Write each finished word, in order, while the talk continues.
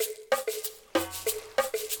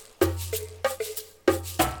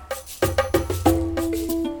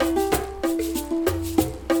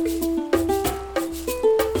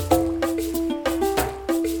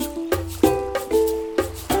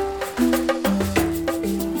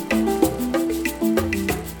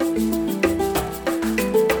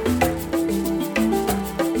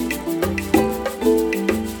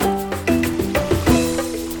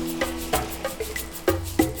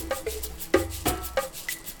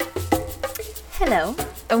Hello,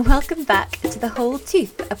 and welcome back to The Whole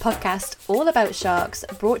Tooth, a podcast all about sharks,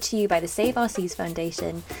 brought to you by the Save Our Seas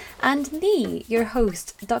Foundation, and me, your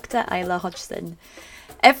host, Dr. Isla Hodgson.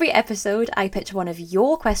 Every episode, I pitch one of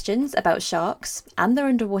your questions about sharks and their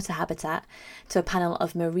underwater habitat to a panel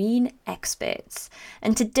of marine experts.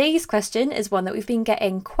 And today's question is one that we've been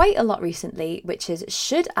getting quite a lot recently, which is,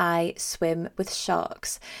 should I swim with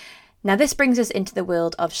sharks? Now, this brings us into the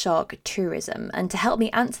world of shark tourism, and to help me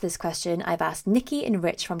answer this question, I've asked Nicki and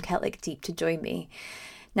Rich from Celtic Deep to join me.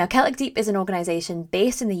 Now, Celtic Deep is an organisation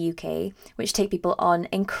based in the UK, which take people on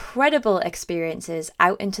incredible experiences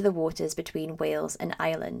out into the waters between Wales and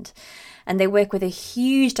Ireland. And they work with a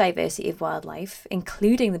huge diversity of wildlife,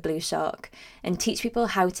 including the blue shark, and teach people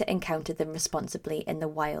how to encounter them responsibly in the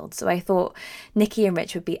wild. So I thought Nicki and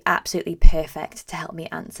Rich would be absolutely perfect to help me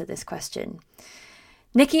answer this question.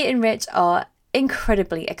 Nicki and Rich are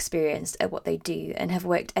incredibly experienced at what they do and have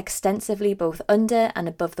worked extensively both under and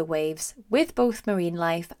above the waves with both marine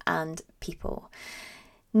life and people.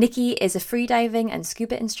 Nicki is a freediving and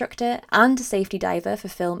scuba instructor and a safety diver for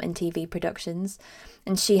film and TV productions,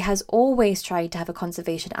 and she has always tried to have a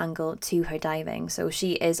conservation angle to her diving. So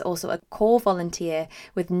she is also a core volunteer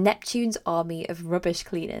with Neptune's Army of Rubbish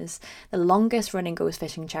Cleaners, the longest running ghost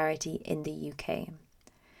fishing charity in the UK.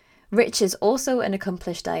 Rich is also an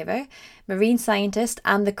accomplished diver, marine scientist,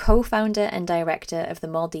 and the co-founder and director of the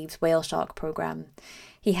Maldives Whale Shark Programme.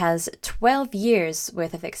 He has 12 years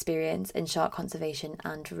worth of experience in shark conservation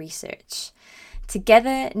and research.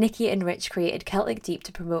 Together, Nicki and Rich created Celtic Deep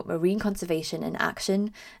to promote marine conservation in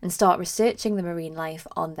action and start researching the marine life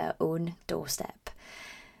on their own doorstep.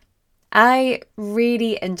 I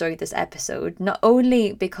really enjoyed this episode, not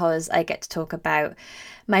only because I get to talk about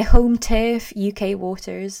my home turf, UK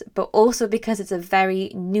waters, but also because it's a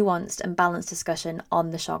very nuanced and balanced discussion on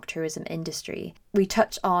the shark tourism industry. We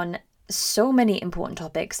touch on so many important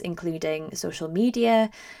topics, including social media,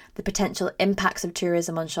 the potential impacts of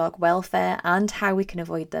tourism on shark welfare and how we can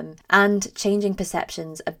avoid them, and changing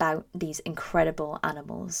perceptions about these incredible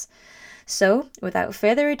animals. So, without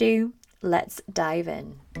further ado, let's dive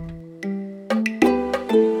in.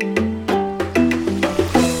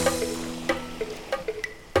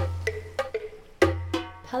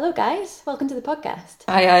 Hello guys, welcome to the podcast.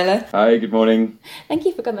 Hi Isla. Hi, good morning. Thank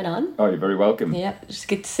you for coming on. Oh, you're very welcome. Yeah, it's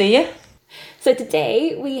good to see you. So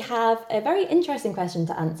today we have a very interesting question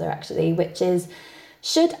to answer actually, which is,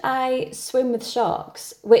 should I swim with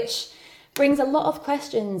sharks? Which brings a lot of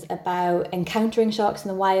questions about encountering sharks in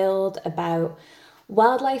the wild, about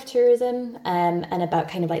wildlife tourism, and about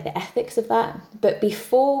kind of like the ethics of that. But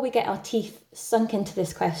before we get our teeth sunk into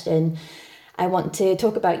this question, I want to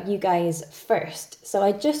talk about you guys first. So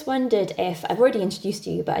I just wondered if, I've already introduced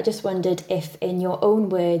you, but I just wondered if in your own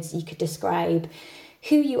words you could describe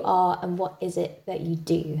who you are and what is it that you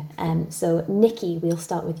do. So Nicki, we'll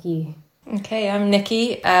start with you. Okay, I'm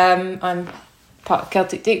Nicki. I'm part of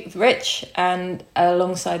Celtic Deep with Rich, and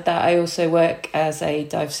alongside that I also work as a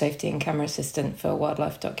dive safety and camera assistant for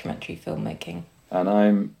wildlife documentary filmmaking. And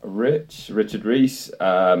I'm Richard Rees.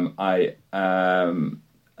 I am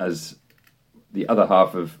as the other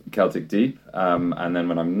half of Celtic Deep, and then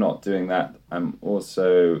when I'm not doing that, I'm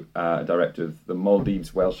also director of the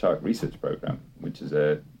Maldives Whale Shark Research Programme, which is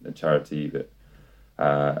a charity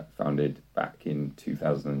that founded back in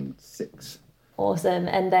 2006. Awesome,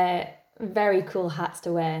 and they're very cool hats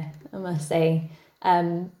to wear, I must say.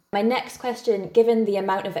 My next question, given the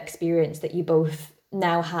amount of experience that you both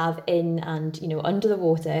now have in and under the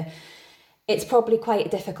water, it's probably quite a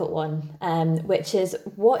difficult one, which is,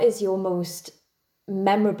 what is your most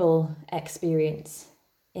memorable experience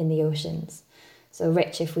in the oceans? So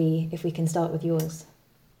Rich, if we can start with yours.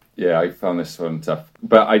 Yeah, I found this one tough,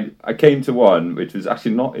 but I came to one which was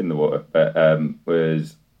actually not in the water, but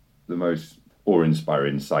was the most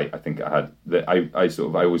awe-inspiring sight I think I had, that I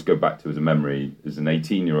always go back to as a memory. As an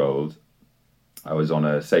 18-year-old, I was on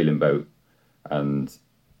a sailing boat, and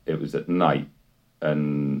it was at night,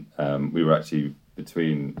 and we were actually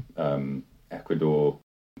between Ecuador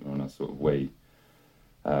on a sort of way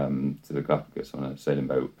to the Galapagos on a sailing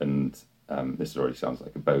boat, and this already sounds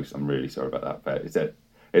like a boast. I'm really sorry about that, but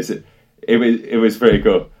it was very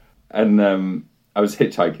cool. And I was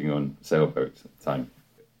hitchhiking on sailboats at the time.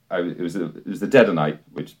 It was the dead of night,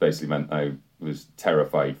 which basically meant I was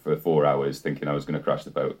terrified for 4 hours, thinking I was going to crash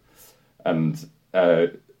the boat. And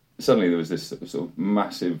suddenly there was this sort of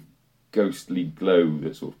massive ghostly glow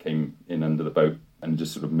that sort of came in under the boat and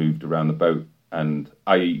just sort of moved around the boat. And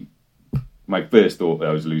my first thought that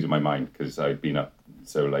I was losing my mind, because I'd been up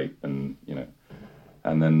so late, and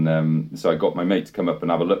then so I got my mate to come up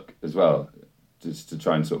and have a look as well, just to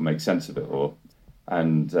try and sort of make sense of it all.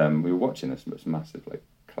 And we were watching this massive like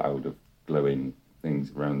cloud of glowing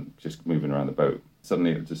things around, just moving around the boat.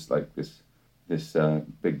 Suddenly it was just like this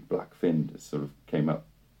big black fin just sort of came up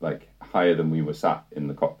like higher than we were sat in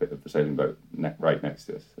the cockpit of the sailing boat, right next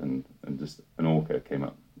to us, and just an orca came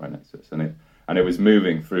up right next to us, and it was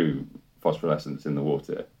moving through phosphorescence in the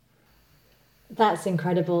water. That's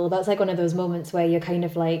incredible. That's like one of those moments where you're kind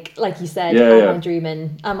of like you said, I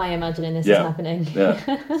dreaming? Am I imagining this is happening? Yeah.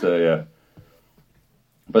 So yeah.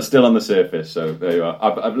 But still on the surface, so there you are.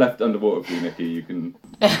 I've left underwater for you, Nicki. You can.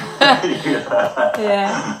 Yeah.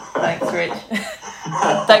 Thanks, Rich.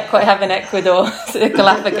 Don't quite have an Ecuador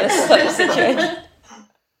Galapagos type situation.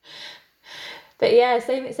 But yeah,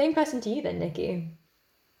 same question to you then, Nicki.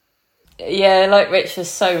 Yeah, like Rich, there's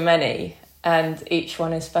so many, and each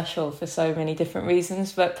one is special for so many different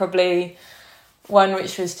reasons. But probably one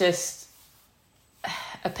which was just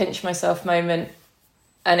a pinch myself moment.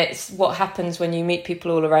 And it's what happens when you meet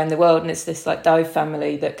people all around the world, and it's this like dive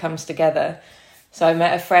family that comes together. So I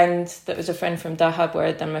met a friend that was a friend from Dahab, where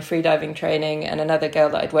I'd done my freediving training, and another girl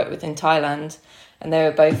that I'd worked with in Thailand. And they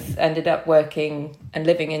were both ended up working and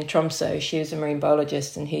living in Tromsø. She was a marine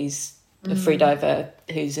biologist, and he's a freediver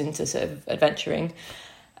who's into sort of adventuring.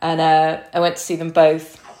 And I went to see them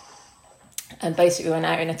both. And basically went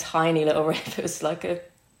out in a tiny little rib. It was like a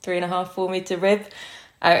 3.5-4 metre rib,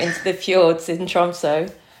 out into the fjords in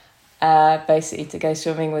Tromsø, basically to go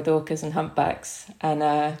swimming with orcas and humpbacks.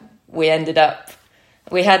 And we ended up,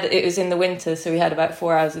 it was in the winter, so we had about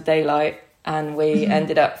 4 hours of daylight, and we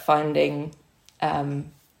ended up finding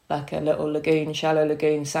like a little lagoon, shallow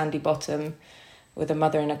lagoon, sandy bottom, with a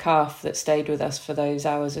mother and a calf that stayed with us for those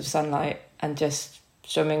hours of sunlight and just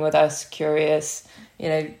swimming with us, curious,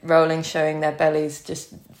 rolling, showing their bellies,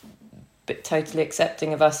 just totally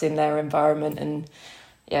accepting of us in their environment. And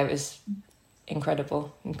yeah, it was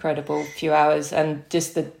incredible few hours. And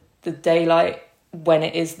just the daylight when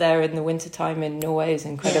it is there in the wintertime in Norway is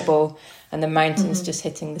incredible. And the mountains just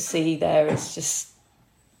hitting the sea there is just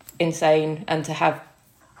insane. And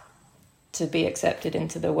to be accepted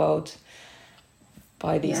into the world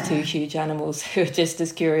by these two huge animals who are just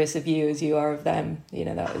as curious of you as you are of them,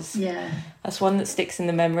 that's one that sticks in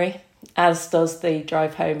the memory. As does the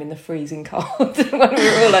drive home in the freezing cold when we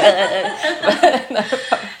were all like.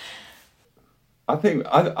 I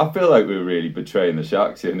feel like we're really betraying the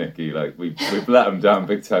sharks here, Nicki. Like we've let them down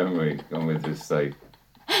big time. Gone with just like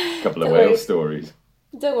a couple of whale stories.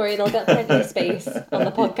 Don't worry, they'll get plenty of space on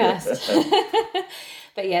the podcast.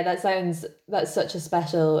 But yeah, that's such a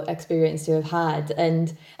special experience to have had,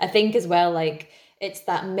 and I think as well, like, it's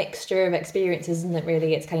that mixture of experiences, isn't it,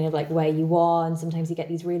 really? It's kind of like where you are, and sometimes you get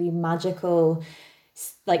these really magical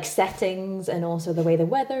like settings, and also the way the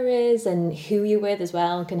weather is and who you're with as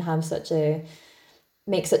well can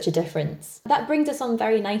make such a difference. That brings us on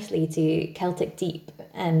very nicely to Celtic Deep.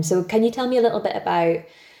 So can you tell me a little bit about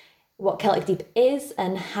what Celtic Deep is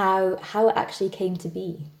and how it actually came to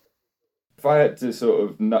be? If I had to sort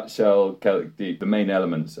of nutshell Celtic Deep, the main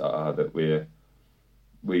elements are that we're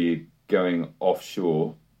going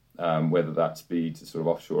offshore, whether that's be to sort of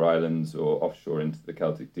offshore islands or offshore into the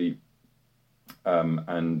Celtic Deep.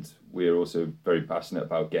 And we're also very passionate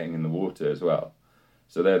about getting in the water as well.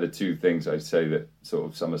 So they're the two things I'd say that sort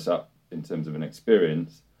of sum us up in terms of an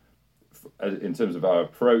experience. In terms of our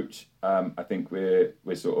approach, I think we're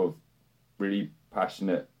sort of really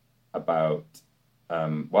passionate about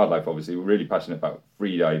wildlife, obviously. We're really passionate about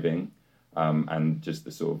freediving, and just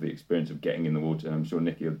the experience of getting in the water. And I'm sure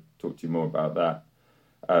Nicki will talk to you more about that.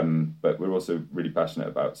 But we're also really passionate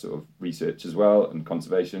about sort of research as well and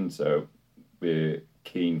conservation. So we're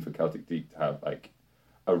keen for Celtic Deep to have like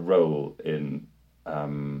a role in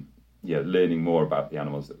learning more about the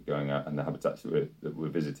animals that we're going at and the habitats that we're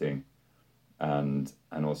visiting, and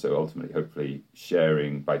also ultimately hopefully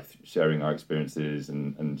sharing our experiences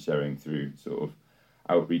and sharing through sort of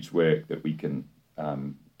outreach work that we can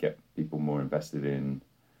get people more invested in,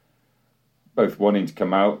 both wanting to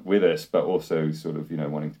come out with us but also sort of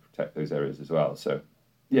wanting to protect those areas as well. So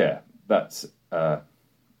yeah, that's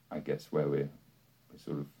I guess where we're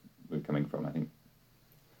coming from, I think.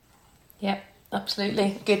 Yeah,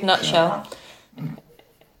 absolutely. Good nutshell.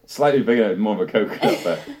 Slightly bigger, more of a coconut,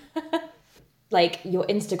 but like your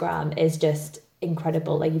Instagram is just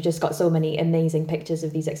incredible. Like you've just got so many amazing pictures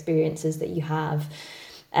of these experiences that you have.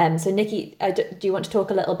 So Nicki, do you want to talk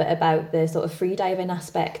a little bit about the sort of freediving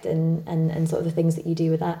aspect and sort of the things that you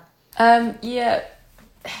do with that? Yeah,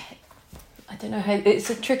 I don't know how, it's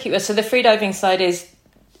a tricky one. So the freediving side is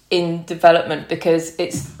in development because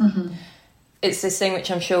it's this thing which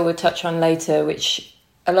I'm sure we'll touch on later, which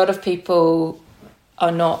a lot of people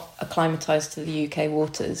are not acclimatized to the UK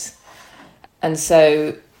waters. And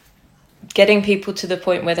so getting people to the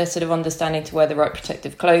point where they're sort of understanding to wear the right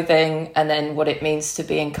protective clothing, and then what it means to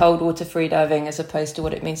be in cold water freediving as opposed to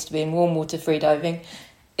what it means to be in warm water freediving,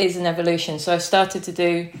 is an evolution. So I've started to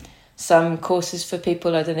do some courses for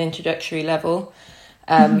people at an introductory level,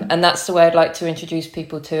 and that's the way I'd like to introduce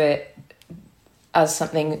people to it as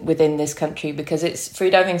something within this country, because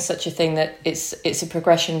freediving is such a thing that it's a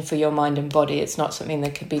progression for your mind and body. It's not something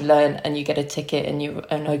that can be learned and you get a ticket and you're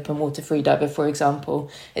an open water freediver, for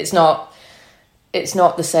example. It's not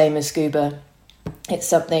the same as scuba. It's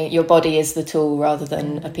something, your body is the tool rather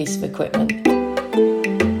than a piece of equipment.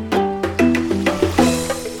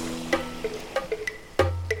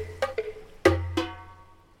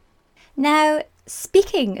 Now,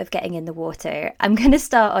 speaking of getting in the water, I'm going to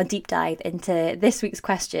start our deep dive into this week's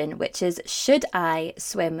question, which is, should I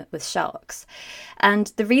swim with sharks? And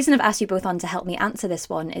the reason I've asked you both on to help me answer this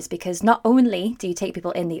one is because not only do you take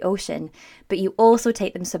people in the ocean, but you also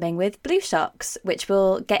take them swimming with blue sharks, which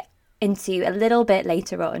we'll get into a little bit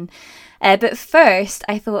later on. But first,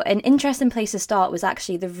 I thought an interesting place to start was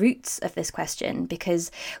actually the roots of this question,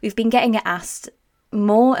 because we've been getting it asked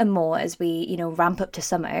more and more as we, ramp up to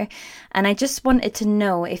summer. And I just wanted to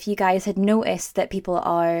know if you guys had noticed that people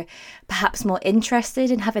are perhaps more interested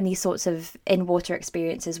in having these sorts of in-water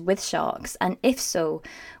experiences with sharks. And if so,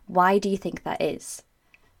 why do you think that is?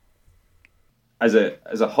 As a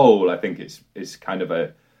whole, I think it's kind of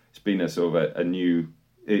it's been a sort of a new,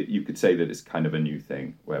 you could say that it's kind of a new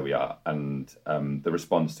thing where we are. And the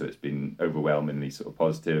response to it's been overwhelmingly sort of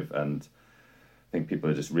positive, and I think people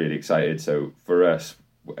are just really excited. So for us,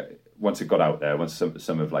 once it got out there, once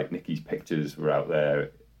some of like Nicki's pictures were out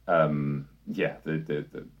there, the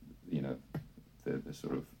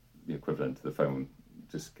sort of the equivalent to the phone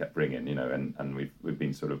just kept ringing, and we've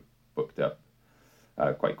been sort of booked up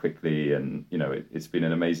quite quickly, and it's been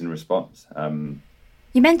an amazing response.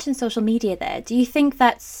 You mentioned social media there. Do you think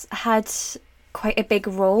that's had quite a big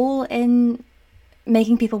role in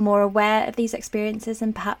making people more aware of these experiences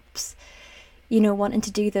and perhaps wanting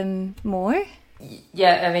to do them more?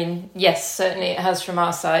 Yeah, I mean, yes, certainly it has from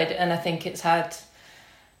our side. And I think it's had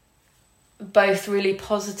both really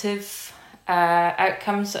positive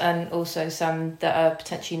outcomes and also some that are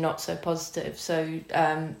potentially not so positive. So,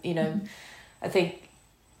 I think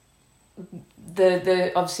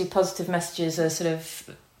the obviously positive messages are sort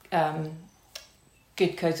of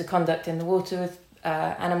good codes of conduct in the water with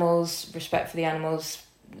animals, respect for the animals,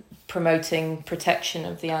 promoting protection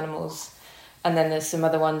of the animals. And then there's some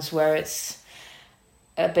other ones where it's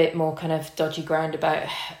a bit more kind of dodgy ground about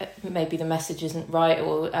maybe the message isn't right,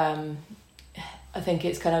 or I think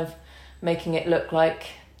it's kind of making it look like,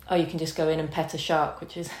 oh, you can just go in and pet a shark,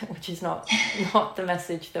 which is not the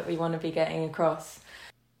message that we want to be getting across.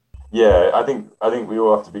 Yeah, I think we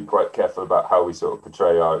all have to be quite careful about how we sort of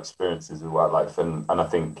portray our experiences with wildlife, and I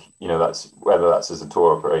think that's whether that's as a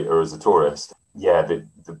tour operator or as a tourist. Yeah, the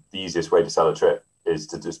easiest way to sell a trip is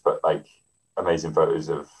to just put like amazing photos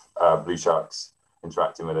of blue sharks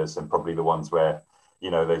interacting with us, and probably the ones where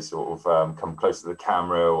they sort of come close to the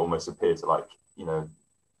camera, almost appear to like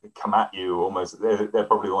come at you almost. They're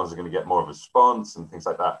probably the ones that are going to get more of a response and things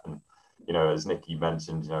like that. And as Nicki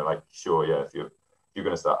mentioned, sure, yeah, if you're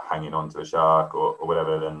going to start hanging on to a shark or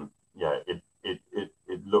whatever, then yeah,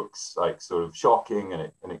 it looks like sort of shocking, and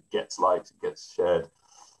it gets liked, it gets shared.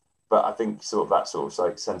 But I think sort of that sort of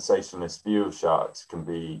like sensationalist view of sharks can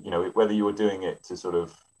be, whether you were doing it to sort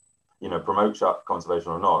of, promote shark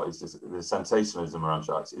conservation or not, it's just the sensationalism around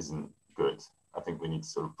sharks isn't good. I think we need to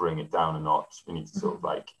sort of bring it down a notch. We need to sort of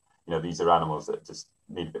like, these are animals that just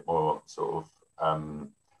need a bit more sort of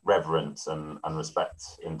reverence and respect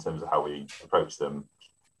in terms of how we approach them.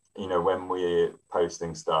 When we're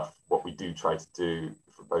posting stuff, what we do try to do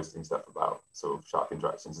for posting stuff about sort of shark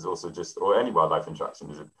interactions is also just, or any wildlife interaction,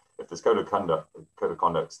 is if there's code of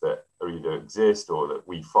conducts that either exist or that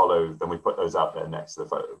we follow, then we put those out there next to the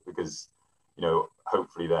photo, because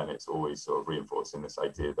hopefully then it's always sort of reinforcing this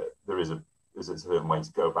idea that there's a certain way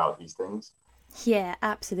to go about these things. Yeah,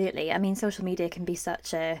 absolutely. I mean, social media can be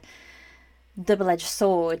such a double-edged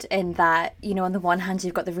sword in that, on the one hand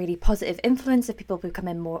you've got the really positive influence of people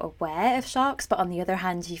becoming more aware of sharks, but on the other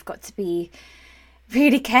hand you've got to be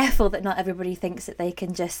really careful that not everybody thinks that they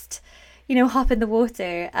can just hop in the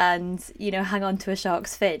water and hang on to a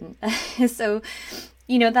shark's fin. So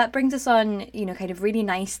that brings us on kind of really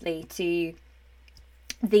nicely to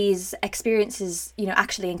these experiences,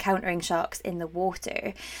 actually encountering sharks in the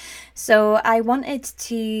water. So I wanted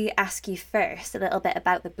to ask you first a little bit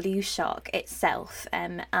about the blue shark itself,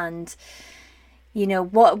 and You know,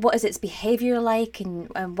 what is its behaviour like,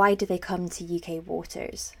 and why do they come to UK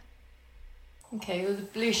waters? Okay, well, the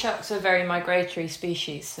blue sharks are a very migratory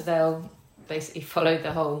species, so they'll basically follow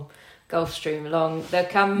the whole Gulf Stream along. They'll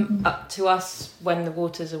come up to us when the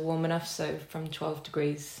waters are warm enough, so from 12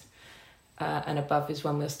 degrees and above is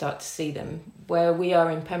when we'll start to see them. Where we are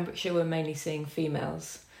in Pembrokeshire, we're mainly seeing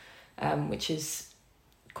females, which is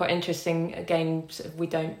quite interesting. Again, sort of we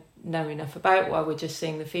don't know enough about why we're just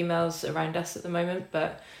seeing the females around us at the moment,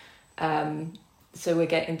 but so we're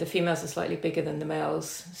getting, the females are slightly bigger than the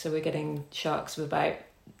males, so we're getting sharks of about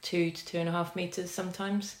 2 to 2.5 meters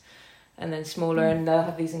sometimes, and then smaller, and they'll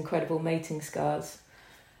have these incredible mating scars.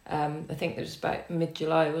 I think it was about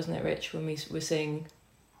mid-July, wasn't it, Rich, when we were seeing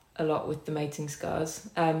a lot with the mating scars.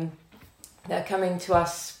 They're coming to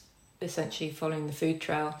us essentially following the food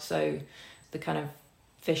trail, so the kind of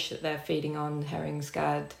fish that they're feeding on, herring,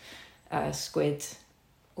 scad, squid,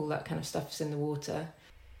 all that kind of stuff is in the water.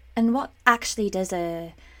 And what actually does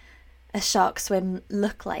a shark swim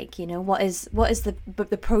look like? You know, what is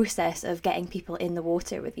the process of getting people in the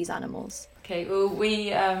water with these animals? Okay, well, we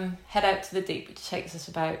head out to the deep, which takes us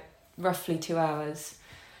about roughly 2 hours.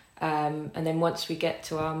 And then once we get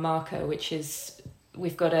to our marker, which is,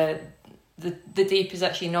 we've got the deep is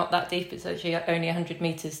actually not that deep, it's actually only 100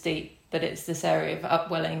 metres deep, but it's this area of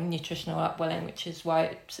upwelling, nutritional upwelling, which is why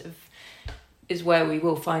it sort of is where we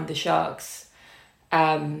will find the sharks.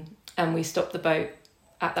 And we stop the boat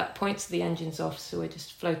at that point, so the engine's off, so we're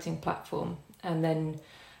just floating platform. And then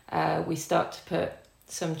we start to put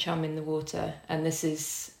some chum in the water, and this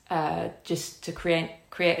is just to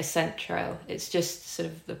create a scent trail. It's just sort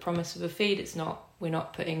of the promise of a feed. We're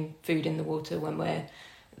not putting food in the water when we're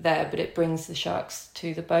there, but it brings the sharks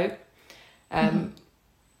to the boat.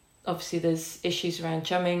 Obviously there's issues around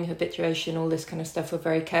chumming, habituation, all this kind of stuff. We're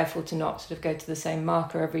very careful to not sort of go to the same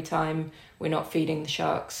marker every time. We're not feeding the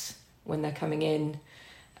sharks when they're coming in.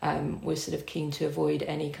 We're sort of keen to avoid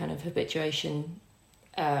any kind of habituation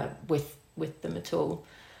with them at all.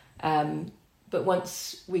 But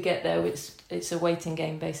once we get there, it's a waiting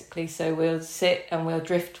game basically. So we'll sit and we'll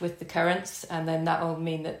drift with the currents, and then that will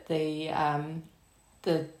mean that the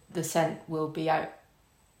scent will be out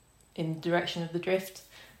in the direction of the drift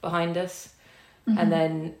behind us. And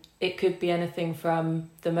then it could be anything from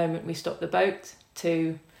the moment we stop the boat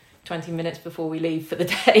to 20 minutes before we leave for the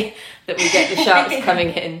day that we get the sharks coming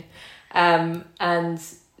in. And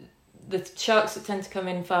the sharks that tend to come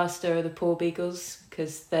in faster are the poor beagles,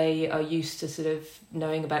 because they are used to sort of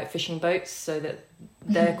knowing about fishing boats, so that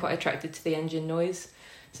they're quite attracted to the engine noise.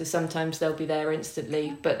 So sometimes they'll be there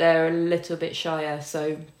instantly, but they're a little bit shyer.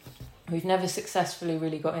 So we've never successfully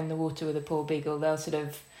really got in the water with a poor beagle. They'll sort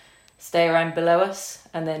of stay around below us,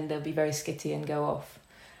 and then they'll be very skitty and go off.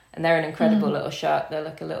 And they're an incredible little shark. They're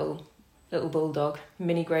like a little bulldog,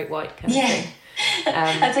 mini great white kind of thing.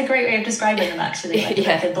 That's a great way of describing them, actually.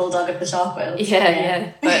 Like the bulldog of the shark world.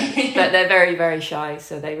 Yeah. But they're very, very shy,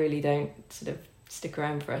 so they really don't sort of stick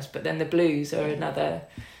around for us. But then the blues are another.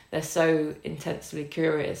 They're so intensely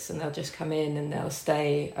curious, and they'll just come in and they'll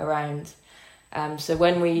stay around. So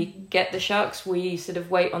when we get the sharks, we sort of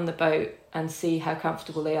wait on the boat and see how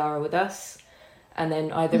comfortable they are with us. And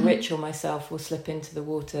then either Rich or myself will slip into the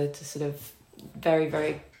water to sort of very,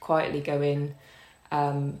 very quietly go in.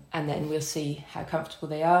 And then we'll see how comfortable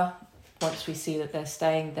they are. Once we see that they're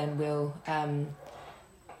staying, then we'll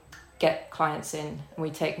get clients in. And we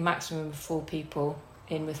take maximum of 4 people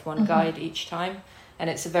in with one guide each time. And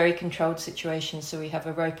it's a very controlled situation. So we have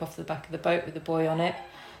a rope off the back of the boat with a buoy on it.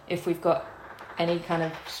 If we've got any kind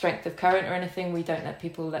of strength of current or anything, we don't let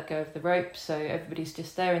people let go of the rope. So everybody's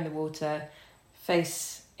just there in the water,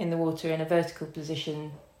 face in the water in a vertical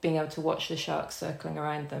position, being able to watch the sharks circling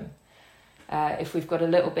around them. If we've got a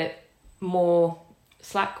little bit more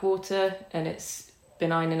slack water and it's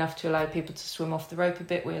benign enough to allow people to swim off the rope a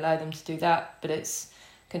bit, we allow them to do that. But it's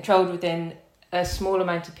controlled within a small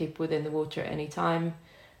amount of people within the water at any time.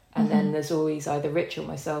 And then there's always either Rich or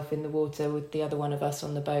myself in the water with the other one of us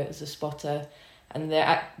on the boat as a spotter. And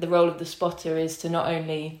the role of the spotter is to not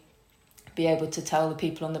only be able to tell the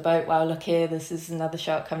people on the boat, wow, look here, this is another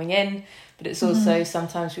shark coming in, but it's also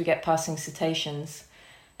sometimes we get passing cetaceans.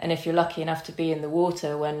 And if you're lucky enough to be in the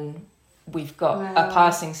water when we've got a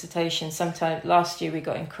passing cetacean, sometimes last year we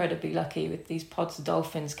got incredibly lucky with these pods of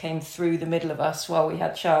dolphins came through the middle of us while we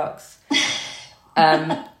had sharks.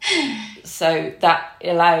 So that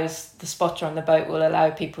allows the spotter on the boat will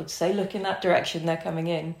allow people to say, look in that direction, they're coming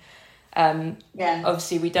in.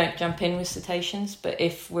 Obviously we don't jump in with cetaceans, but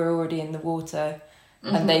if we're already in the water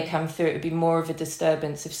and they come through, it would be more of a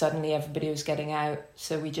disturbance if suddenly everybody was getting out.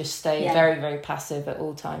 So we just stay very, very passive at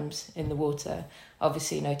all times in the water.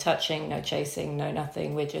 Obviously, no touching, no chasing, no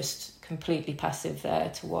nothing. We're just completely passive there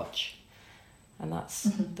to watch. And that's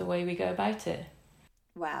the way we go about it.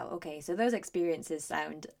 Wow, okay, so those experiences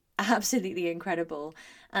sound absolutely incredible.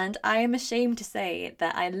 And I am ashamed to say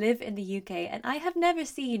that I live in the UK and I have never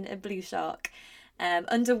seen a blue shark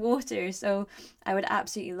underwater, so I would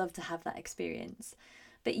absolutely love to have that experience.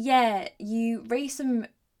 But yeah, you raised some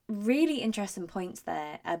really interesting points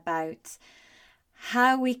there about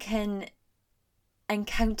how we can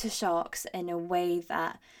encounter sharks in a way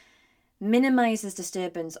that minimizes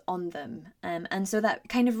disturbance on them. And so that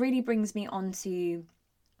kind of really brings me on to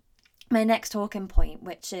my next talking point,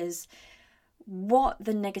 which is what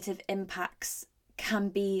the negative impacts can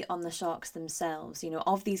be on the sharks themselves,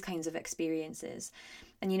 of these kinds of experiences.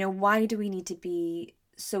 And, why do we need to be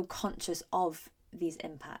so conscious of these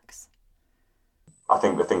impacts? I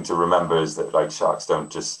think the thing to remember is that sharks they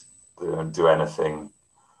don't do anything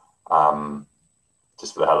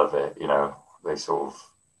just for the hell of it. They sort of,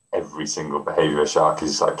 every single behavior a shark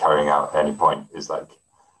is carrying out at any point is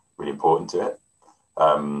really important to it.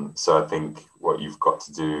 So I think what you've got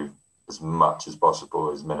to do as much as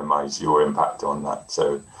possible is minimize your impact on that.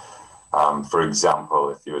 So, for example,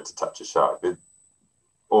 if you were to touch a shark, the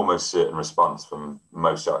almost certain response from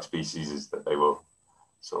most shark species is that they will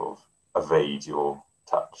sort of evade your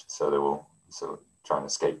touch. So they will sort of try and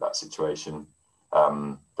escape that situation.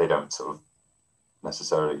 They don't sort of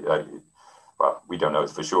necessarily, well, we don't know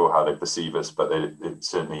for sure how they perceive us, but they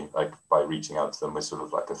certainly, by reaching out to them, we're sort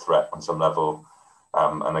of like a threat on some level,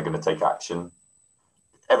 and they're going to take action.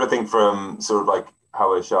 Everything from sort of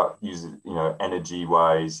how a shark uses, energy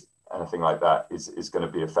wise, anything like that is going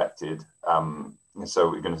to be affected. So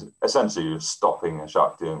we're going to essentially stopping a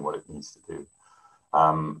shark doing what it needs to do.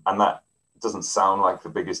 And that doesn't sound like the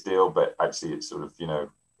biggest deal, but actually it's sort of,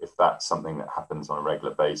 if that's something that happens on a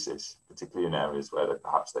regular basis, particularly in areas where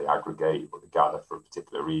perhaps they aggregate or they gather for a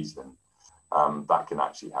particular reason, that can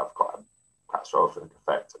actually have quite a catastrophic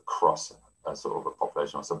effect across a sort of a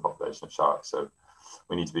population or subpopulation of sharks. So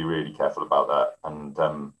we need to be really careful about that. And,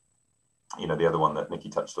 the other one that Nicki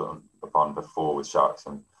touched upon before with sharks,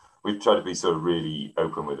 and we've tried to be sort of really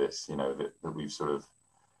open with this, that we've sort of,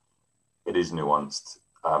 it is nuanced,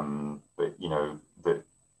 but, that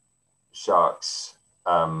sharks,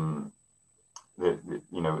 I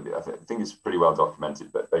think it's pretty well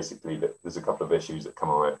documented, but basically that there's a couple of issues that come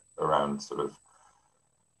around sort of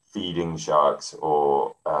feeding sharks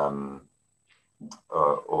or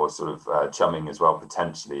sort of chumming as well,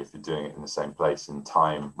 potentially. If you're doing it in the same place in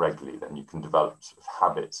time regularly, then you can develop sort of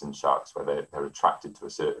habits in sharks where they're attracted to a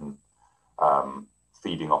certain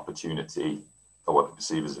feeding opportunity or what they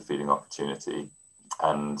perceive as a feeding opportunity.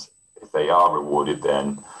 And if they are rewarded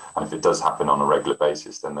then, and if it does happen on a regular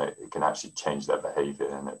basis, then it can actually change their behavior,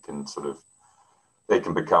 and they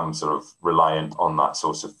can become sort of reliant on that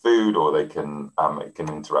source of food, or it can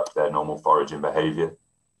interrupt their normal foraging behavior.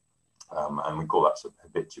 And we call that sort of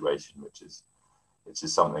habituation, which is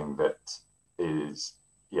something that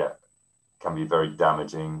can be very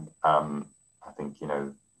damaging. I think,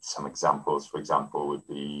 some examples, for example, would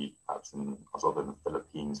be perhaps in the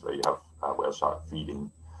Philippines, where you have whale shark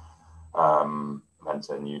feeding events,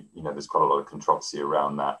 and there's quite a lot of controversy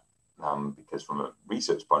around that, because from a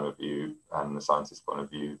research point of view and the scientist point of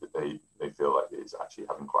view, that they feel like it is actually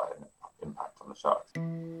having quite an impact on the sharks.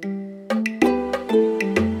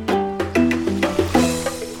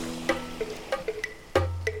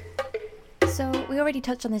 So we already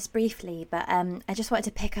touched on this briefly, but I just wanted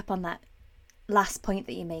to pick up on that last point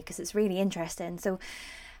that you made, because it's really interesting. So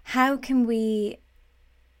how can we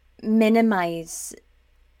minimize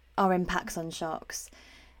our impacts on sharks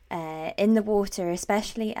in the water,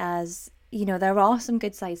 especially as, there are some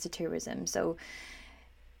good sides to tourism. So,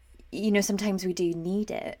 sometimes we do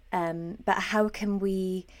need it. But how can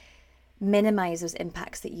we minimize those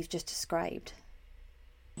impacts that you've just described?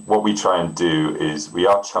 What we try and do is we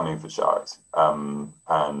are chumming for sharks. And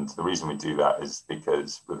the reason we do that is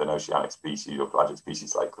because with an oceanic species or pelagic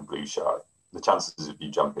species like the blue shark, the chances of you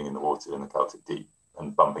jumping in the water in the Celtic Deep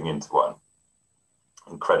and bumping into one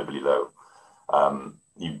incredibly low.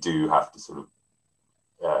 You do have to sort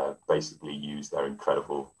of basically use their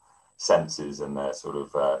incredible senses and their sort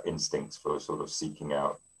of instincts for sort of seeking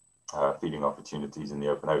out feeding opportunities in the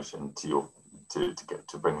open ocean to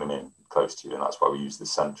bring them in close to you, and that's why we use the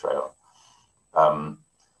scent trail.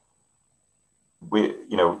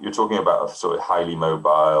 You're talking about a sort of highly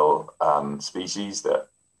mobile species that,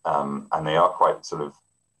 and they are quite sort of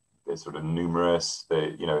numerous.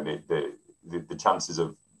 the chances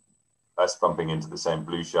of us bumping into the same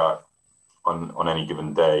blue shark on any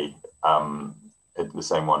given day, the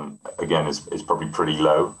same one again is probably pretty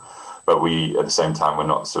low. But we, at the same time, we're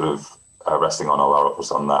not sort of resting on our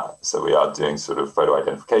laurels on that. So we are doing sort of photo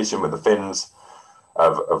identification with the fins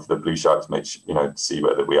of the blue sharks, to see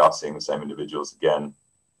whether we are seeing the same individuals again.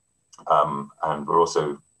 And we're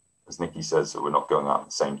also, as Nicki says, so we're not going out at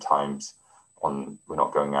the same times. We're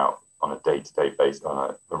not going out on a day-to-day basis,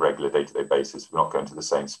 on a regular day-to-day basis. We're not going to the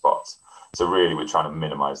same spots. So really, we're trying to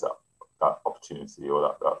minimise that opportunity or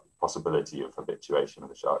that possibility of habituation of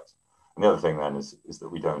the sharks. And the other thing then is that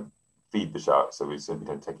we don't feed the sharks, so we certainly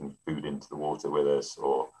don't take any food into the water with us,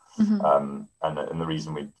 or and the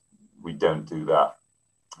reason we don't do that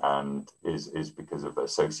is because of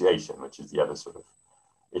association, which is the other sort of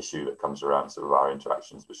issue that comes around sort of our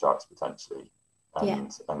interactions with sharks potentially,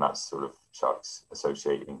 and that's sort of sharks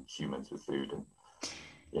associating humans with food, and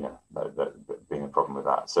that being a problem with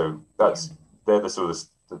that. So they're the sort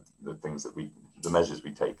of the things that the measures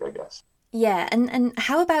we take, I guess. Yeah, and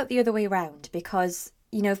how about the other way around? Because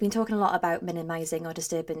I've been talking a lot about minimising our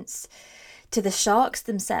disturbance to the sharks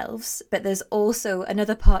themselves, but there's also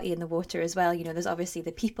another party in the water as well. There's obviously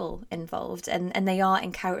the people involved, and they are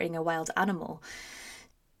encountering a wild animal.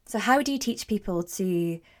 So how do you teach people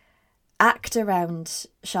to act around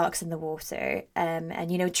sharks in the water,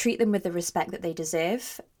 and treat them with the respect that they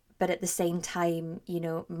deserve, but at the same time,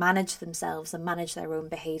 manage themselves and manage their own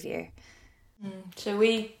behaviour? So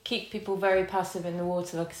we keep people very passive in the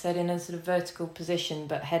water, like I said, in a sort of vertical position,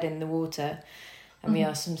 but head in the water. And we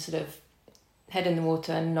ask them sort of head in the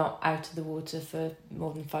water and not out of the water for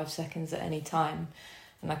more than 5 seconds at any time.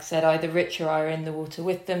 And like I said, either Rich or I are in the water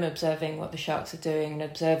with them, observing what the sharks are doing and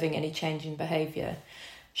observing any change in behaviour.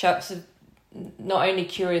 Sharks are not only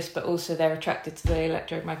curious, but also they're attracted to the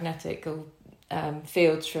electromagnetic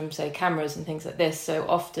fields from, say, cameras and things like this. So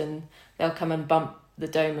often they'll come and bump the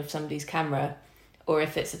dome of somebody's camera, or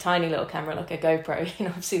if it's a tiny little camera like a GoPro,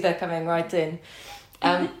 obviously they're coming right in.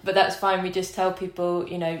 But that's fine. We just tell people,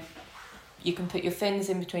 you can put your fins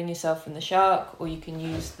in between yourself and the shark, or you can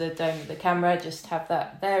use the dome of the camera, just have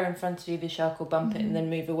that there in front of you. The shark will bump it and then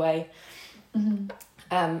move away.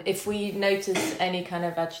 If we notice any kind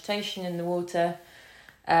of agitation in the water,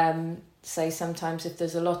 say sometimes if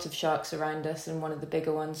there's a lot of sharks around us and one of the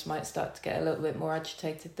bigger ones might start to get a little bit more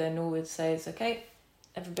agitated, then all we'd say is, okay,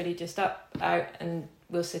 everybody just out, and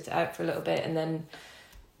we'll sit it out for a little bit, and then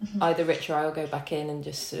either Rich or I will go back in and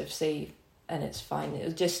just sort of see, and it's fine.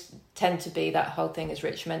 It'll just tend to be that whole thing, as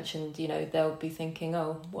Rich mentioned, they'll be thinking,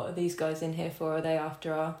 oh, what are these guys in here for? Are they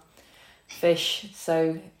after our fish?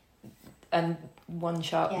 So, and one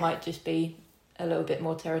shark might just be a little bit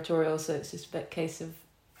more territorial, so it's just a case of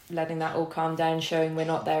letting that all calm down, showing we're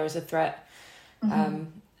not there as a threat,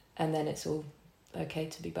 and then it's all okay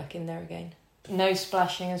to be back in there again. No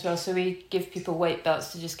splashing as well, so we give people weight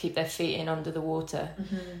belts to just keep their feet in under the water.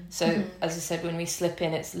 So as I said, when we slip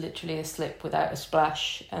in, it's literally a slip without a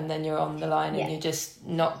splash, and then you're on the line and you're just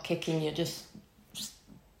not kicking, you're just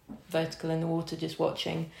vertical in the water, just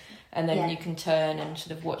watching, and then you can turn and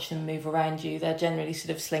sort of watch them move around you. They're generally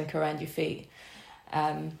sort of slink around your feet.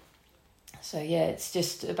 So it's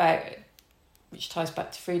just about, which ties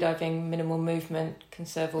back to freediving, minimal movement,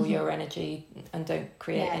 conserve all your energy, and don't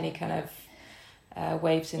create any kind of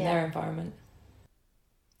waves in their environment.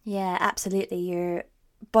 Yeah, absolutely. Your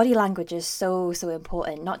body language is so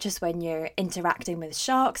important, not just when you're interacting with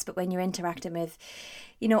sharks, but when you're interacting with,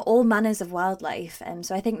 all manners of wildlife.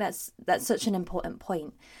 So I think that's such an important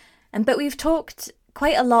point. But we've talked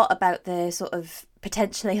quite a lot about the sort of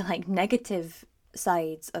potentially negative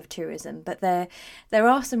sides of tourism, but there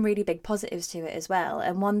are some really big positives to it as well.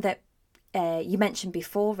 And one that you mentioned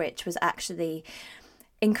before, Rich, was actually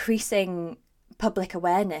increasing public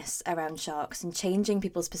awareness around sharks and changing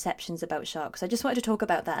people's perceptions about sharks. I just wanted to talk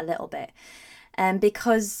about that a little bit.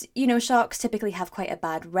 Because, sharks typically have quite a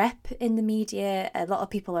bad rep in the media. A lot of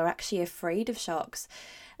people are actually afraid of sharks.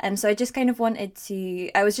 So I just kind of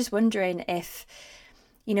I was just wondering if,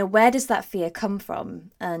 where does that fear come from?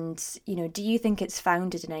 And, do you think it's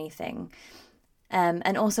founded in anything?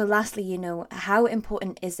 And also lastly, how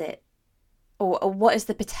important is it, or what is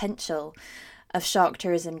the potential of shark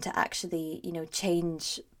tourism to actually,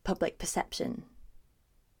 change public perception?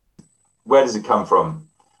 Where does it come from?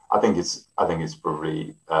 I think it's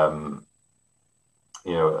probably, to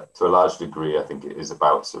a large degree, I think it is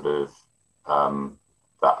about sort of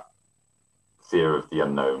that fear of the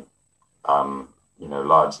unknown.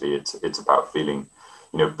 Largely it's about feeling,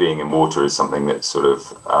 being in water is something that sort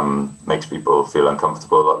of makes people feel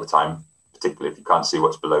uncomfortable a lot of the time, particularly if you can't see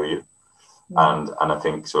what's below you. And I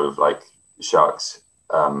think sort of sharks,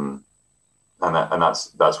 and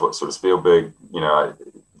that's what sort of Spielberg,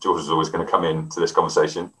 George was always going to come into this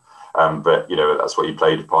conversation, but that's what he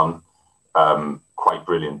played upon quite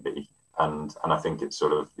brilliantly, and I think it's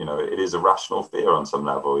sort of it is a rational fear on some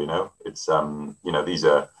level. It's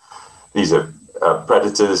these are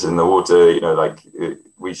predators in the water.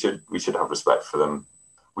 We should have respect for them.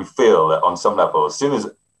 We feel that on some level, as soon as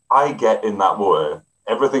I get in that water,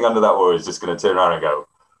 everything under that water is just going to turn around and go,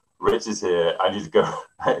 Rich is here, I need to go.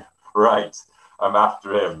 Right, I'm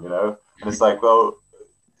after him, and it's like, well,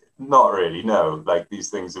 not really, no. Like, these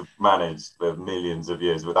things have managed for millions of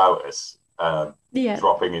years without us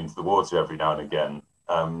dropping into the water every now and again.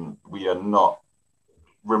 We are not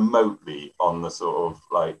remotely on the sort of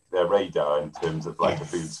like their radar in terms of like a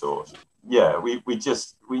food source. Yeah, we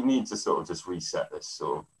need to sort of just reset this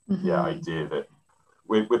sort of idea that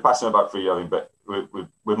we're passionate about free diving, but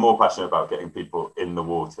we're more passionate about getting people in the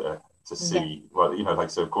water to see. Well,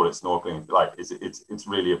 so call it snorkeling. Like it's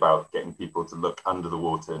really about getting people to look under the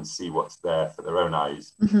water and see what's there for their own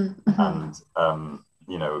eyes. And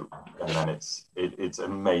and then it's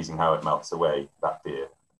amazing how it melts away that fear.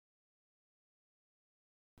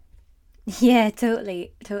 Yeah,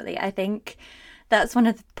 totally. I think that's one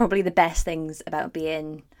of probably the best things about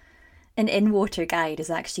being an in-water guide, is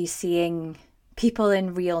actually seeing people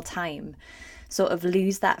in real time sort of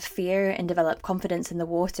lose that fear and develop confidence in the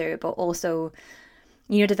water, but also,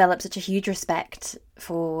 develop such a huge respect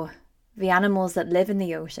for the animals that live in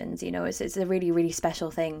the oceans. It's a really, really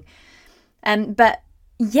special thing. But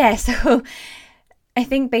yeah, so I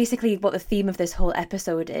think basically what the theme of this whole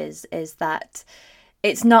episode is that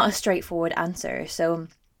it's not a straightforward answer. So,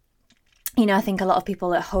 I think a lot of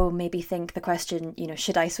people at home maybe think the question,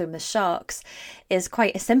 should I swim with sharks, is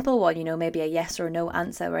quite a simple one, maybe a yes or no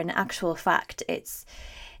answer, or in actual fact, it's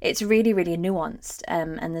really, really nuanced.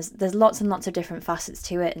 And there's lots and lots of different facets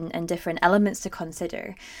to it and different elements to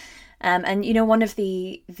consider. And, one of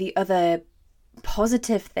the other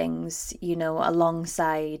positive things,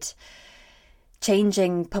 alongside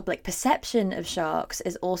changing public perception of sharks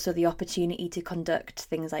is also the opportunity to conduct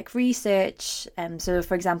things like research. So,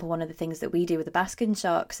 for example, one of the things that we do with the basking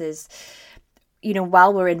sharks is,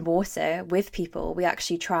 while we're in water with people, we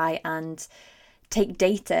actually try and take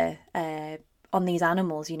data on these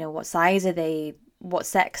animals. What size are they? What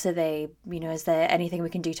sex are they? Is there anything we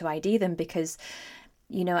can do to ID them? Because,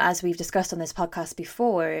 as we've discussed on this podcast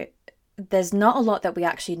before, there's not a lot that we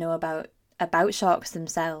actually know about sharks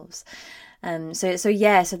themselves. So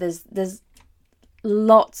there's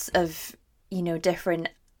lots of different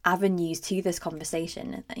avenues to this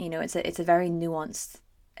conversation. It's a very nuanced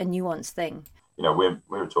thing.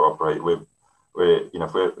 We're a tour operator. We're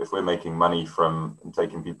if we're making money from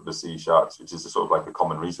taking people to see sharks, which is a sort of like a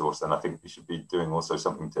common resource, then I think we should be doing also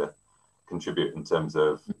something to contribute in terms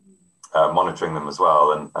of monitoring them as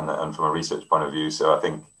well, and from a research point of view. So I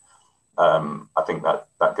think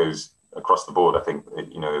that goes across the board. I think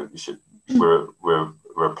you should. We're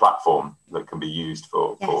a platform that can be used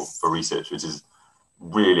for research, which is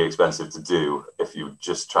really expensive to do if you're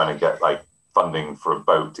just trying to get like funding for a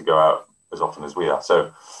boat to go out as often as we are.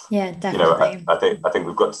 So yeah, definitely. I think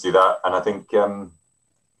we've got to do that, and I think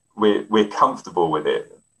we're comfortable with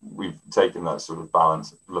it. We've taken that sort of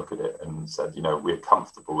balanced look at it and said, we're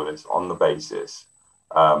comfortable with this on the basis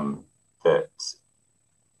that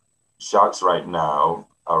sharks right now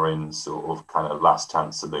are in sort of kind of last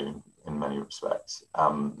chance saloon in many respects,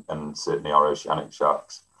 and certainly our oceanic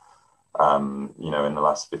sharks, in the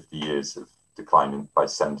last 50 years have declined by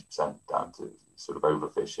 70% down to sort of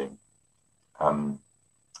overfishing.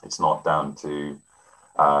 It's not down to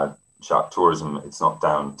shark tourism. It's not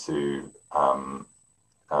down to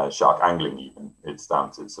shark angling even. It's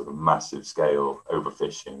down to sort of massive scale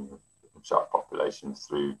overfishing of shark populations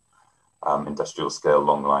through industrial scale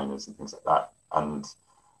longliners and things like that. And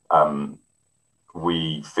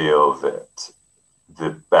we feel that the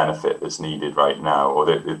benefit that's needed right now, or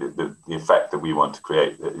the effect that we want to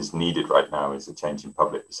create that is needed right now, is a change in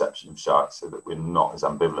public perception of sharks, so that we're not as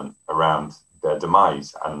ambivalent around their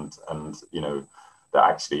demise, and that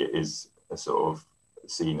actually it is a sort of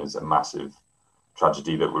seen as a massive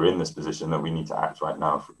tragedy that we're in this position, that we need to act right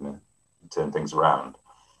now if we're going to turn things around.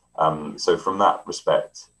 So from that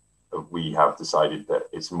respect, we have decided that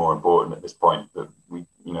it's more important at this point that we,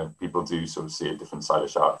 people do sort of see a different side of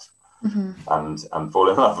sharks, and fall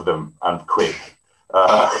in love with them, and quick.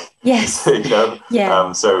 Yes.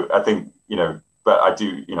 Yeah. So I think, but I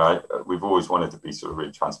do, we've always wanted to be sort of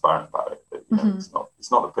really transparent about it. That,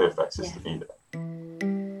 it's not the perfect system either.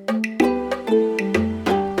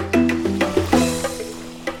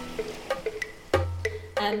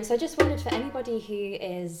 So So I just wondered, for anybody who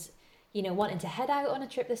is, wanting to head out on a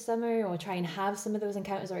trip this summer or try and have some of those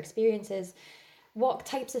encounters or experiences, what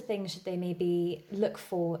types of things should they maybe look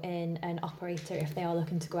for in an operator if they are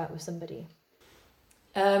looking to go out with somebody?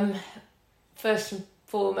 First and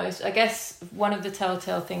foremost, I guess one of the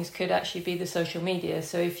telltale things could actually be the social media.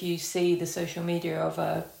 So if you see the social media of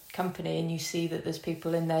a company and you see that there's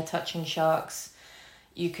people in there touching sharks,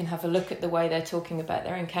 you can have a look at the way they're talking about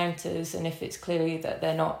their encounters, and if it's clearly that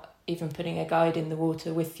they're not even putting a guide in the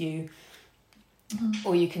water with you,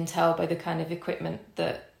 or you can tell by the kind of equipment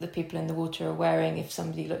that the people in the water are wearing if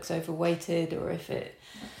somebody looks overweighted, or if it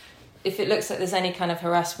looks like there's any kind of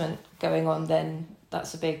harassment going on, then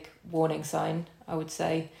that's a big warning sign, I would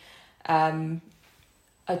say. I'd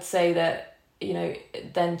say that,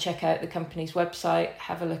 then check out the company's website,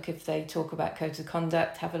 have a look if they talk about codes of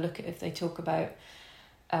conduct, have a look at if they talk about,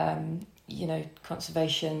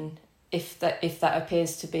 conservation, if that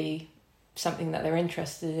appears to be something that they're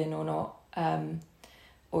interested in or not,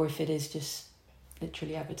 or if it is just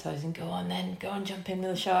literally advertising, go on, jump in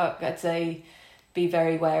with the shark. I'd say be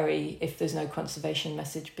very wary if there's no conservation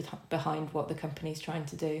message behind what the company's trying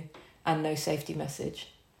to do, and no safety message.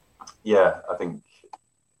 Yeah, I think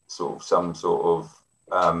some sort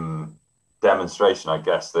of demonstration, I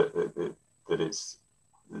guess, that it's,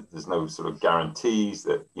 there's no sort of guarantees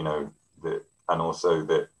that, that, and also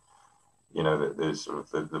that, that there's sort of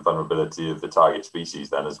the vulnerability of the target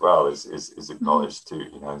species then as well is acknowledged too,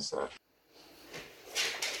 so.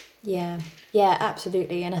 Yeah,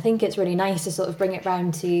 absolutely. And I think it's really nice to sort of bring it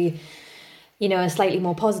round to, a slightly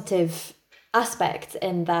more positive aspect,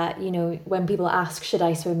 in that, when people ask, should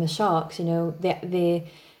I swim with sharks, the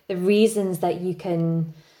reasons that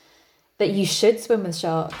you should swim with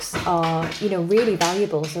sharks are, really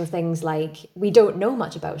valuable. So things like, we don't know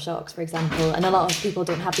much about sharks, for example, and a lot of people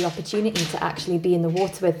don't have the opportunity to actually be in the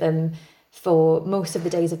water with them for most of the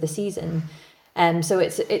days of the season. So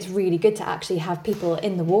it's really good to actually have people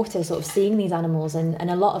in the water sort of seeing these animals, and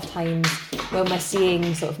a lot of times when we're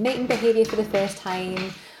seeing sort of mating behaviour for the first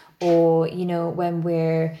time, or, when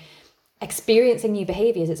we're experiencing new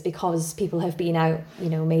behaviours, it's because people have been out,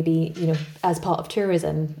 maybe, as part of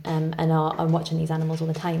tourism, and are watching these animals all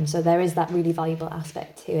the time. So there is that really valuable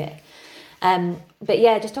aspect to it. But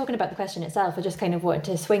yeah, just talking about the question itself, I just kind of wanted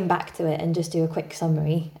to swing back to it and just do a quick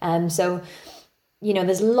summary. So,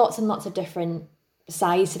 there's lots and lots of different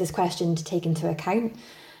sides to this question to take into account.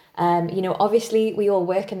 Obviously we all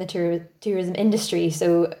work in the tourism industry,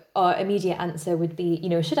 so our immediate answer would be,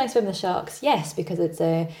 should I swim with sharks? Yes, because it's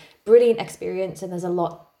a brilliant experience and there's a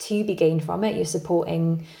lot to be gained from it. You're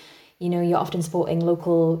supporting, you're often supporting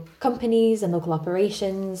local companies and local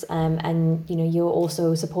operations, and you're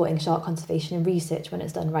also supporting shark conservation and research when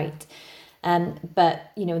it's done right.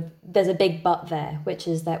 But there's a big but there, which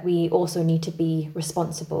is that we also need to be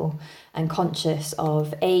responsible and conscious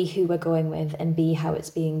of A, who we're going with, and B, how it's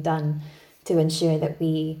being done, to ensure that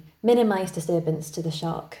we minimise disturbance to the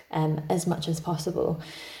shark as much as possible.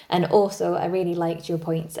 And also, I really liked your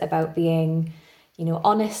points about being,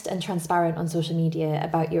 honest and transparent on social media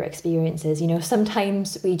about your experiences.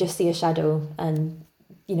 Sometimes we just see a shadow and,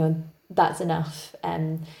 that's enough.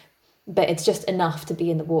 But it's just enough to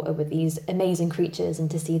be in the water with these amazing creatures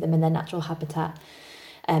and to see them in their natural habitat,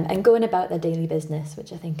 and going about their daily business,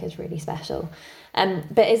 which I think is really special.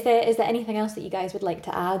 But is there anything else that you guys would like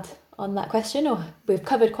to add on that question, or we've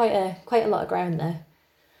covered quite a lot of ground there?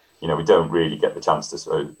 We don't really get the chance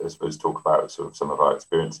to, I suppose, talk about sort of some of our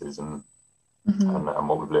experiences and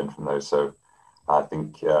what we've learned from those. So I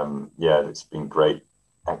think, it's been great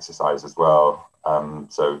exercise as well.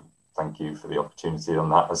 So thank you for the opportunity on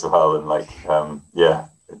that as well. And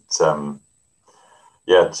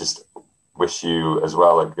just wish you as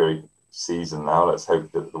well a great season now. Let's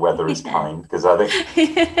hope that the weather is kind, because I think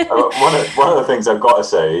one of the things I've got to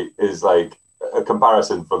say is like a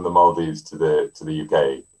comparison from the Maldives to the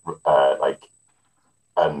UK,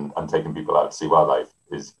 and taking people out to see wildlife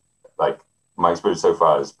is like, my experience so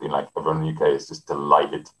far has been like everyone in the UK is just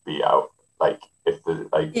delighted to be out.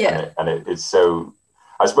 It's so,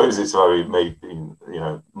 I suppose it's probably maybe,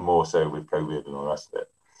 more so with COVID and all the rest of it.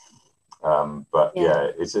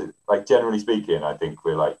 It's generally speaking, I think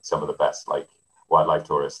we're like some of the best like wildlife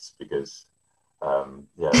tourists, because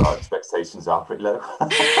our expectations are pretty low.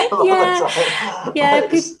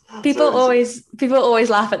 People always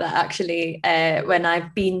laugh at that, actually, when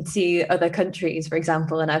I've been to other countries, for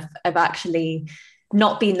example, and I've actually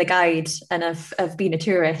not been the guide, and I've been a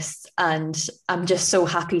tourist, and I'm just so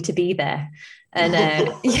happy to be there. And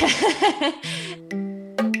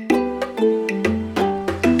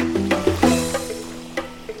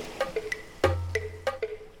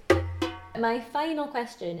my final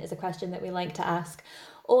question is a question that we like to ask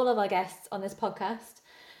all of our guests on this podcast.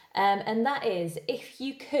 And that is, if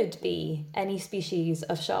you could be any species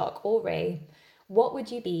of shark or ray, what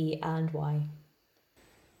would you be and why?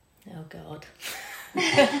 Oh, God.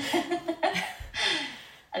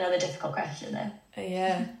 Another difficult question, though.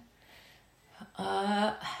 Yeah.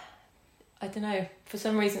 I don't know. For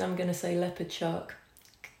some reason, I'm going to say leopard shark.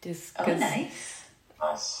 Just Oh, nice.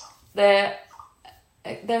 Nice. they're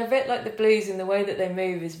a bit like the blues in the way that they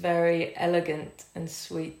move is very elegant and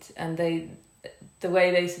sweet, and the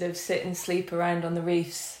way they sort of sit and sleep around on the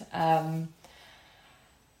reefs. I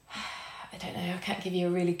don't know. I can't give you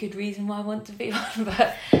a really good reason why I want to be one,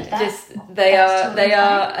 but they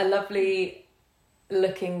are a lovely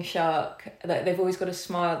looking shark. They've always got a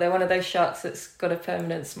smile. They're one of those sharks that's got a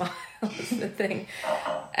permanent smile. That's the thing.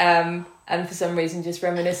 And for some reason, just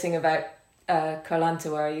reminiscing about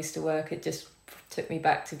Koh-Lanta, where I used to work, it just took me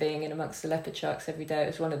back to being in amongst the leopard sharks every day. It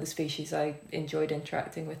was one of the species I enjoyed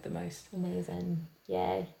interacting with the most. Amazing.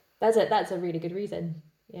 Yeah, that's a really good reason.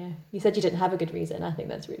 Yeah, you said you didn't have a good reason. I think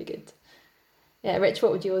that's really good. Yeah, Rich,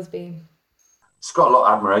 what would yours be? Just got a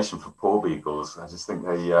lot of admiration for poor beagles. I just think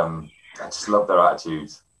I just love their attitude.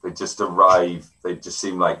 They just arrive. They just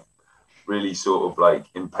seem like really sort of like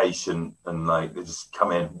impatient, and like they just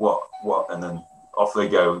come in, what, and then off they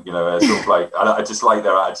go. You know, sort of like I just like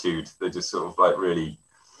their attitude. They're just sort of like really,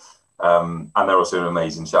 and they're also an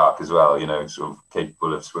amazing shark as well. You know, sort of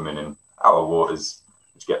capable of swimming in our waters,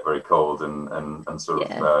 which get very cold and sort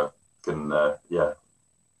of can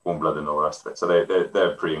warm blood and all the rest of it. So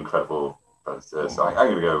they're pretty incredible predators. So I'm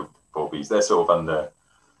going to go porpoises. They're sort of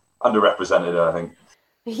underrepresented, I think.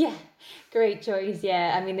 Yeah, great choice.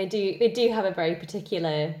 Yeah, I mean they do have a very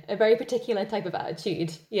particular type of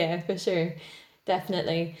attitude. Yeah, for sure,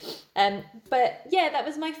 definitely. But yeah, that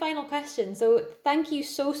was my final question. So thank you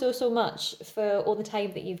so much for all the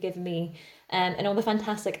time that you've given me, and all the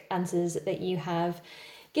fantastic answers that you have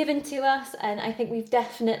given to us. And I think we've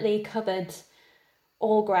definitely covered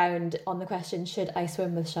all ground on the question, should I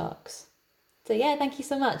swim with sharks? So yeah, thank you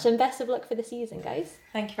so much, and best of luck for the season, guys.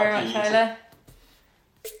 Thank you very much, Isla.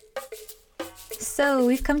 So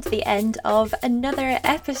we've come to the end of another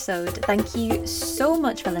episode. Thank you so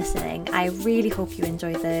much for listening. I really hope you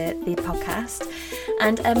enjoyed the podcast.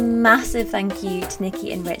 And a massive thank you to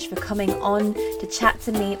Nicki and Rich for coming on to chat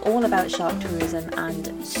to me all about shark tourism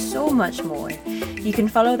and so much more. You can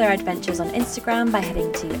follow their adventures on Instagram by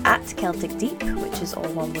heading to @CelticDeep, which is all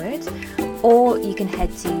one word, or you can head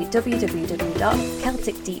to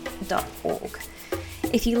www.celticdeep.org.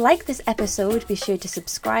 If you like this episode, be sure to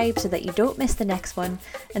subscribe so that you don't miss the next one,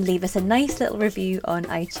 and leave us a nice little review on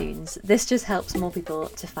iTunes. This just helps more people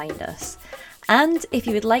to find us. And if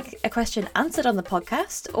you would like a question answered on the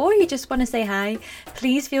podcast, or you just want to say hi,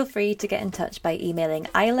 please feel free to get in touch by emailing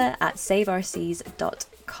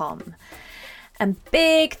isla@saveourseas.com. And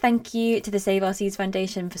big thank you to the Save Our Seas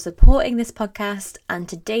Foundation for supporting this podcast, and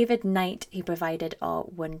to David Knight, who provided our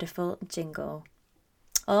wonderful jingle.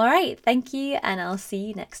 All right, thank you, and I'll see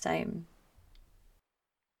you next time.